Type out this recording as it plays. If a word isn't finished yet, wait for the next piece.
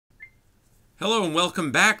Hello and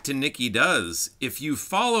welcome back to Nikki Does. If you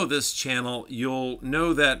follow this channel, you'll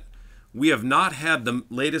know that we have not had the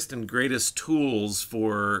latest and greatest tools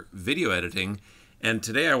for video editing. And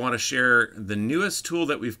today I want to share the newest tool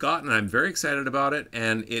that we've gotten. I'm very excited about it,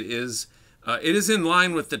 and it is in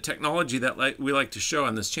line with the technology that we like to show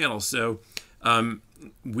on this channel. So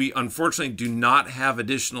we unfortunately do not have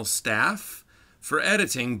additional staff for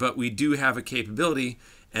editing, but we do have a capability.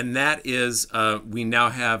 And that is we now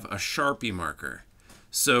have a Sharpie marker.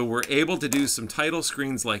 So we're able to do some title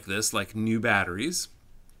screens like this, like new batteries.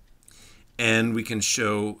 And we can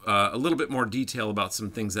show a little bit more detail about some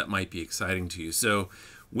things that might be exciting to you. So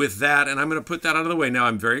with that, and I'm going to put that out of the way now.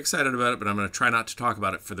 I'm very excited about it, but I'm going to try not to talk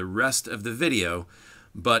about it for the rest of the video.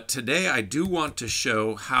 But today I do want to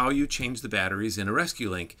show how you change the batteries in a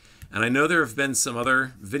ResQLink. And I know there have been some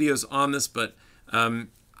other videos on this, but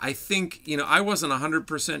I think, I wasn't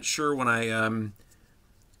 100% sure when I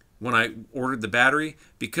ordered the battery,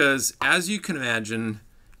 because as you can imagine,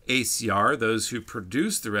 ACR, those who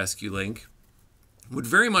produce the ResQLink, would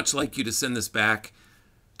very much like you to send this back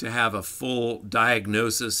to have a full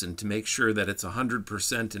diagnosis and to make sure that it's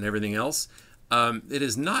 100% and everything else. It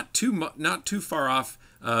is not too far off,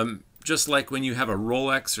 just like when you have a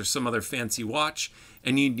Rolex or some other fancy watch,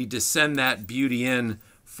 and you need to send that beauty in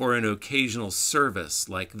for an occasional service,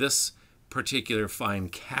 like this particular fine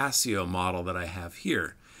Casio model that I have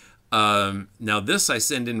here. Now this I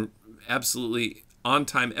send in absolutely on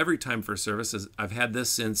time, every time for service. I've had this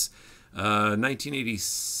since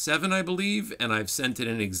 1987, I believe, and I've sent it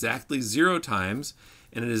in exactly 0 times,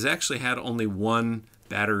 and it has actually had only one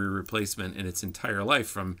battery replacement in its entire life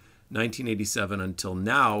from 1987 until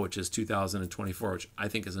now, which is 2024, which I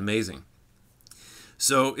think is amazing.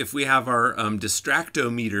 So if we have our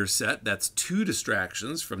distractometer set, that's 2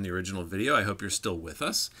 distractions from the original video. I hope you're still with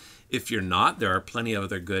us. If you're not, there are plenty of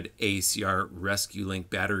other good ACR ResQLink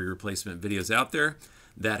battery replacement videos out there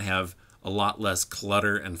that have a lot less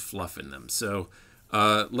clutter and fluff in them. So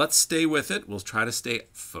let's stay with it. We'll try to stay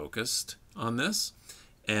focused on this,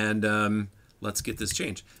 and let's get this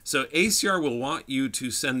changed. So ACR will want you to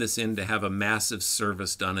send this in to have a massive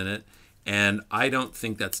service done in it, and I don't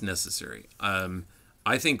think that's necessary.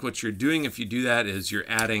 I think what you're doing if you do that is you're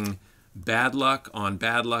adding bad luck on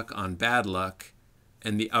bad luck on bad luck,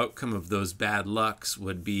 and the outcome of those bad lucks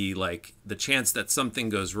would be like the chance that something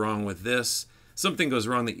goes wrong with this, something goes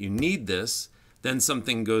wrong that you need this, then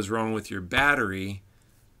something goes wrong with your battery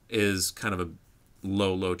is kind of a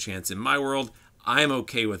low chance. In my world, I'm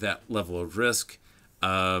okay with that level of risk.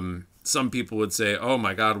 Some people would say, oh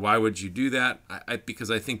my God, why would you do that? Because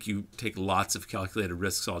I think you take lots of calculated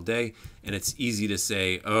risks all day, and it's easy to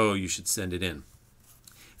say, oh, you should send it in.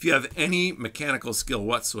 If you have any mechanical skill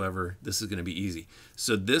whatsoever, this is going to be easy.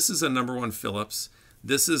 So this is a #1 Phillips.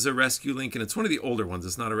 This is a ResQLink, and it's one of the older ones.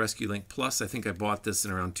 It's not a ResQLink Plus. I think I bought this in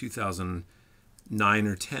around 2009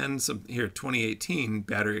 or 10. Here, 2018,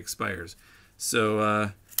 battery expires. So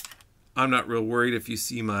I'm not real worried if you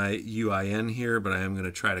see my UIN here, but I am going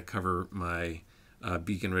to try to cover my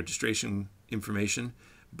beacon registration information.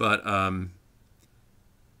 But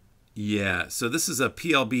yeah, so this is a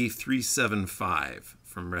PLB 375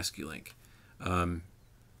 from ResQLink.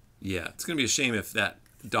 Yeah, it's going to be a shame if that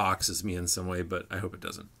doxes me in some way, but I hope it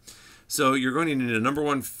doesn't. So you're going to need a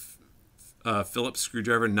 #1 Phillips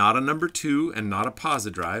screwdriver, not a #2 and not a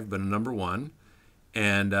Posi-Drive, but a #1.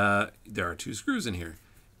 And there are 2 screws in here.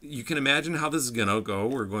 You can imagine how this is going to go.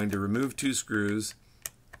 We're going to remove 2 screws,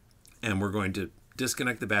 and we're going to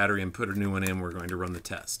disconnect the battery and put a new one in. We're going to run the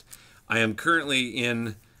test. I am currently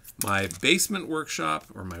in my basement workshop,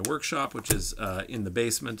 or my workshop, which is in the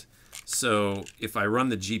basement. So if I run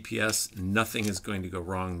the GPS, nothing is going to go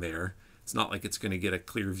wrong there. It's not like it's going to get a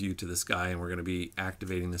clear view to the sky and we're going to be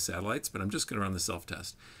activating the satellites, but I'm just going to run the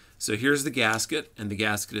self-test. So here's the gasket, and the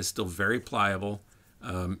gasket is still very pliable.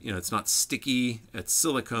 It's not sticky, it's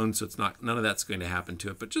silicone, so none of that's going to happen to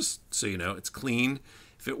it. But just so you know, it's clean.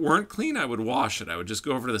 If it weren't clean, I would wash it. I would just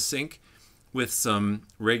go over to the sink with some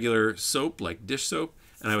regular soap, like dish soap,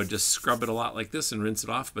 and I would just scrub it a lot like this and rinse it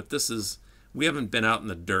off. But we haven't been out in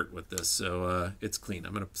the dirt with this, so it's clean.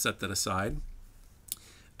 I'm going to set that aside.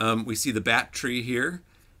 We see the battery here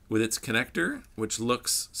with its connector, which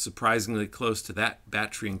looks surprisingly close to that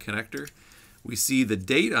battery and connector. We see the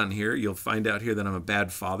date on here. You'll find out here that I'm a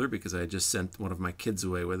bad father because I just sent one of my kids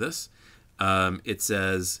away with this. It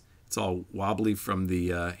says, it's all wobbly from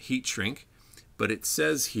the heat shrink, but it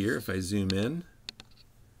says here, if I zoom in,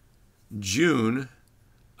 June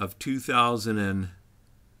of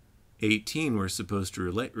 2018 we're supposed to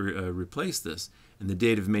replace this. And the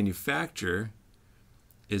date of manufacture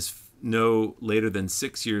is no later than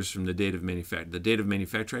 6 years from the date of manufacture. The date of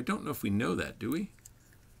manufacture, I don't know if we know that, do we?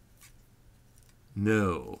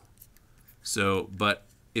 No. So, but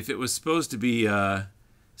if it was supposed to be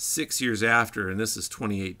 6 years after, and this is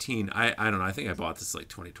 2018, I don't know, I think I bought this like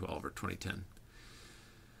 2012 or 2010.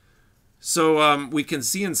 So we can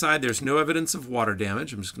see inside there's no evidence of water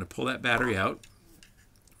damage. I'm just going to pull that battery out.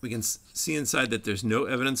 We can see inside that there's no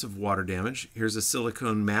evidence of water damage. Here's a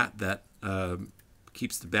silicone mat that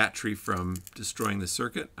keeps the battery from destroying the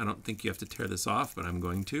circuit. I don't think you have to tear this off, but I'm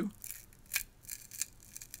going to.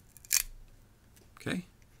 Okay.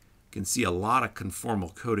 You can see a lot of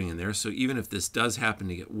conformal coating in there. So even if this does happen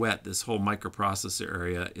to get wet, this whole microprocessor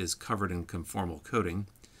area is covered in conformal coating.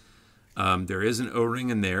 There is an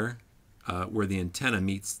O-ring in there where the antenna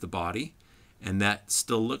meets the body, and that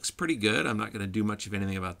still looks pretty good. I'm not going to do much of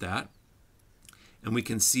anything about that. And we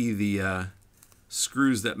can see the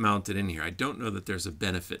screws that mounted in here. I don't know that there's a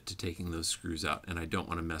benefit to taking those screws out, and I don't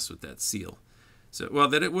want to mess with that seal. So, well,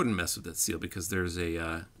 that it wouldn't mess with that seal because there's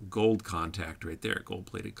a gold contact right there,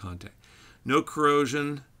 gold-plated contact. No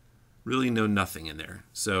corrosion, really no nothing in there.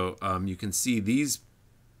 So you can see these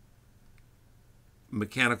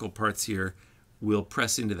mechanical parts here will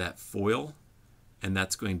press into that foil, and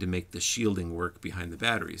that's going to make the shielding work behind the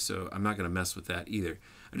battery. So I'm not going to mess with that either.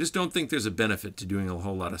 I just don't think there's a benefit to doing a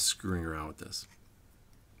whole lot of screwing around with this.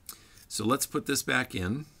 So let's put this back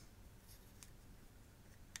in.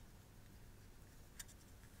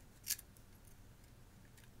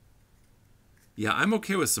 Yeah, I'm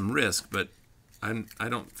okay with some risk, but I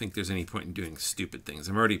don't think there's any point in doing stupid things.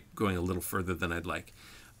 I'm already going a little further than I'd like.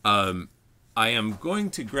 I am going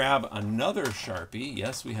to grab another Sharpie.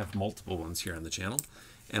 Yes, we have multiple ones here on the channel.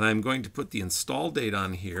 And I'm going to put the install date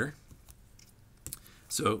on here.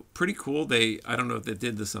 So pretty cool. I don't know if they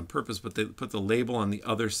did this on purpose, but they put the label on the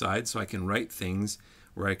other side so I can write things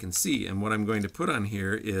where I can see. And what I'm going to put on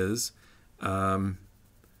here is I'm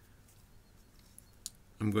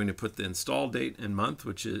going to put the install date and month,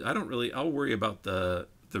 which is, I'll worry about the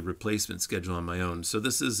replacement schedule on my own. So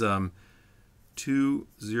this is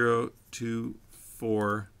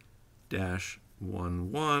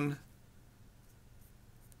 2024-11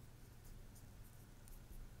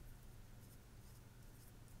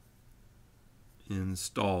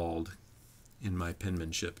 installed in my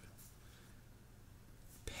penmanship.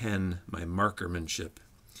 My markermanship.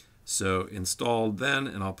 So installed then,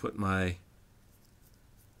 and I'll put my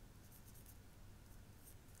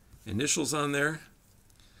initials on there.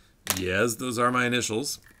 Yes, those are my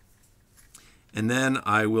initials. And then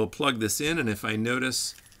I will plug this in, and if I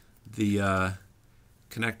notice the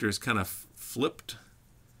connector is kind of flipped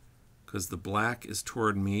because the black is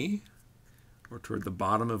toward me or toward the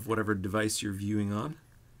bottom of whatever device you're viewing on.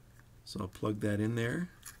 So I'll plug that in there.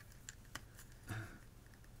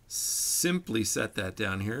 Simply set that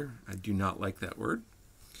down here. I do not like that word.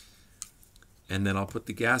 And then I'll put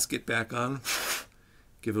the gasket back on,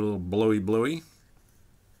 give it a little blowy blowy.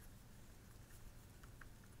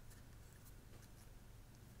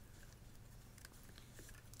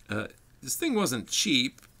 This thing wasn't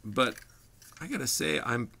cheap, but I gotta say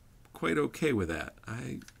I'm quite okay with that.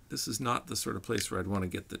 This is not the sort of place where I'd want to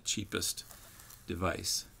get the cheapest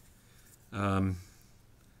device.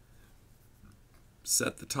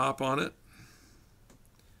 Set the top on it.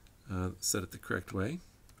 Set it the correct way.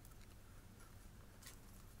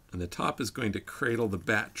 And the top is going to cradle the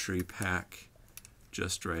battery pack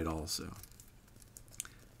just right also.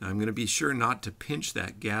 Now I'm going to be sure not to pinch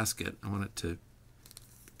that gasket. I want it to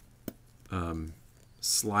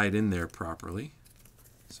slide in there properly.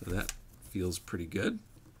 So that feels pretty good.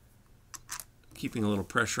 Keeping a little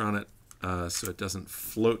pressure on it so it doesn't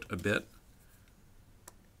float a bit.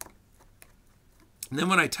 And then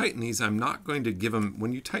when I tighten these, I'm not going to give them,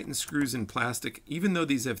 when you tighten screws in plastic, even though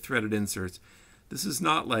these have threaded inserts, this is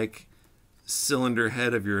not like cylinder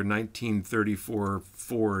head of your 1934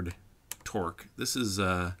 Ford torque. This is,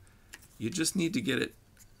 you just need to get it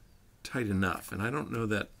tight enough. And I don't know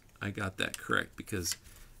that I got that correct because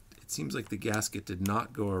it seems like the gasket did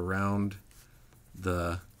not go around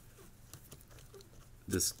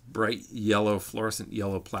this bright yellow, fluorescent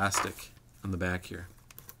yellow plastic on the back here.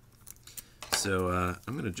 So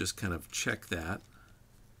I'm going to just kind of check that.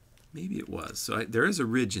 Maybe it was. So there is a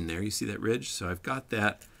ridge in there. You see that ridge? So I've got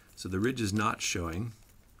that. So the ridge is not showing.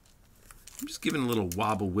 I'm just giving a little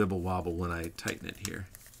wobble, wibble, wobble when I tighten it here.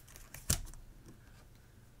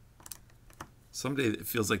 Someday it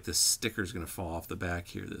feels like this sticker is going to fall off the back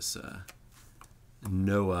here. This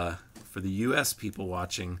NOAA. For the U.S. people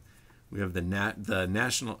watching, we have the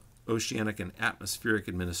National Oceanic and Atmospheric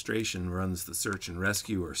Administration runs the Search and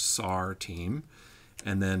Rescue, or SAR, team.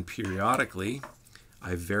 and then periodically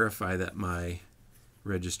I verify that my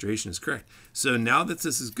registration is correct. So now that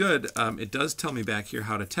this is good, it does tell me back here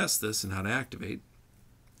how to test this and how to activate.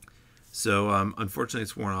 So unfortunately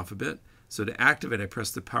it's worn off a bit. So to activate, I press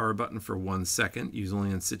the power button for 1 second,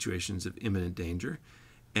 usually in situations of imminent danger.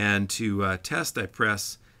 And to test, I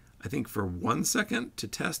press, I think, for 1 second to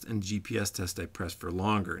test, and GPS test I press for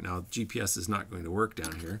longer. Now GPS is not going to work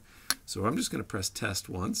down here, so I'm just going to press test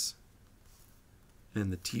once. And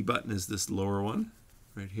the T button is this lower one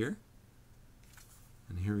right here.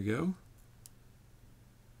 And here we go.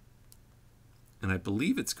 And I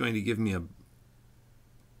believe it's going to give me a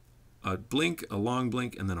blink, a long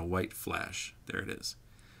blink, and then a white flash. There it is.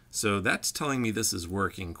 So that's telling me this is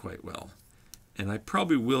working quite well. And I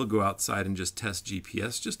probably will go outside and just test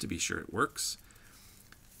GPS just to be sure it works.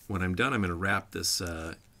 When I'm done, I'm going to wrap this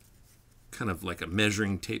kind of like a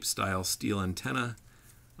measuring tape style steel antenna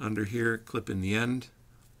under here, clip in the end,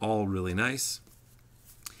 all really nice.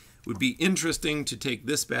 Would be interesting to take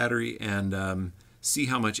this battery and see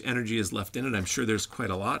how much energy is left in it. I'm sure there's quite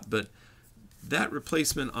a lot, but that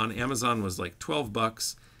replacement on Amazon was like 12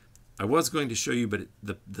 bucks. I was going to show you, but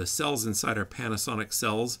the cells inside are Panasonic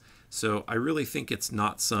cells, so I really think it's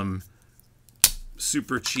not some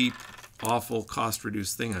super cheap, awful,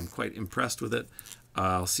 cost-reduced thing. I'm quite impressed with it.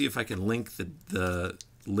 I'll see if I can link the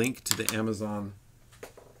link to the Amazon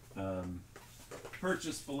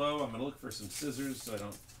purchase below. I'm going to look for some scissors so I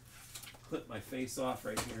don't clip my face off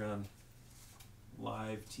right here on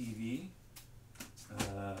live TV.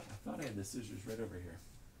 I thought I had the scissors right over here.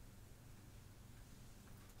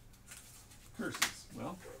 Curses.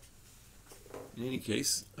 Well, in any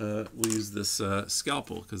case, we'll use this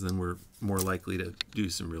scalpel because then we're more likely to do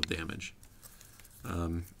some real damage.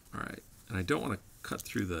 All right, and I don't want to cut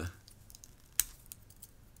through the...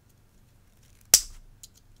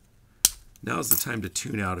 Now's the time to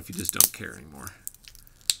tune out if you just don't care anymore.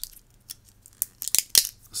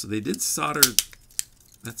 So they did solder...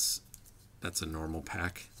 That's a normal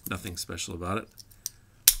pack. Nothing special about it.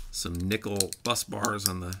 Some nickel bus bars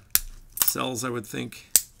on the cells, I would think.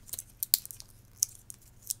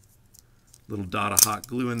 Little dot of hot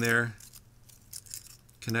glue in there.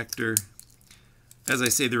 Connector. As I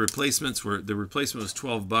say, the replacement was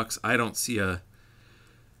 12 bucks. I don't see a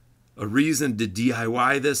reason to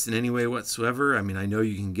DIY this in any way whatsoever. I mean, I know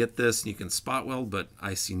you can get this and you can spot weld, but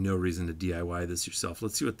I see no reason to DIY this yourself.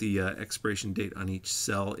 Let's see what the expiration date on each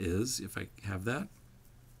cell is, if I have that.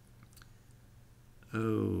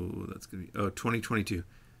 Oh, that's going to be, 2022.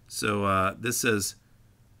 So this says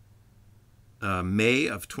May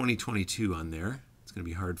of 2022 on there. It's going to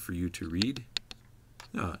be hard for you to read.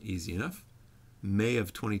 Easy enough. May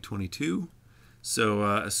of 2022. So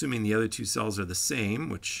assuming the other two cells are the same,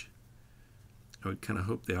 which I would kind of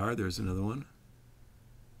hope they are. There's another one.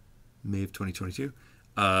 May of 2022.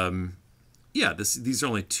 Yeah, these are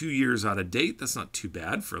only 2 years out of date. That's not too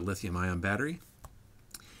bad for a lithium-ion battery.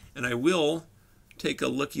 And I will take a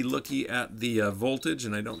looky at the voltage,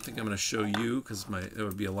 and I don't think I'm going to show you because there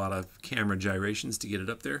would be a lot of camera gyrations to get it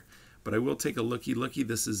up there. But I will take a looky.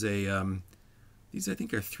 This is a, these I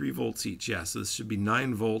think are 3 volts each. Yeah, so this should be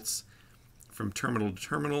 9 volts from terminal to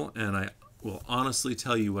terminal, and I will honestly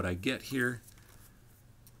tell you what I get here.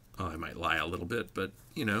 Oh, I might lie a little bit, but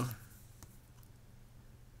you know,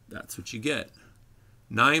 that's what you get.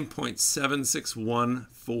 9.7614.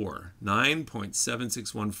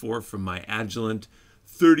 9.7614 from my Agilent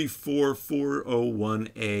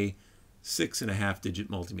 34401A 6.5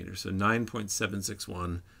 digit multimeter. So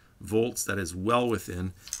 9.761 volts. That is well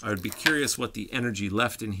within. I would be curious what the energy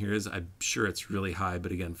left in here is. I'm sure it's really high,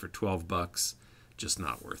 but again, for 12 bucks, just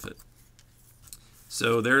not worth it.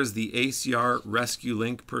 So there's the ACR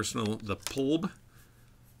ResQLink personal, the pulb.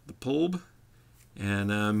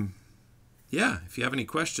 And yeah, if you have any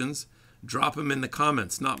questions, drop them in the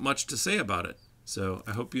comments. Not much to say about it. So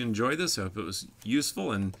I hope you enjoyed this. I hope it was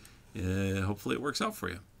useful, and hopefully it works out for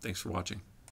you. Thanks for watching.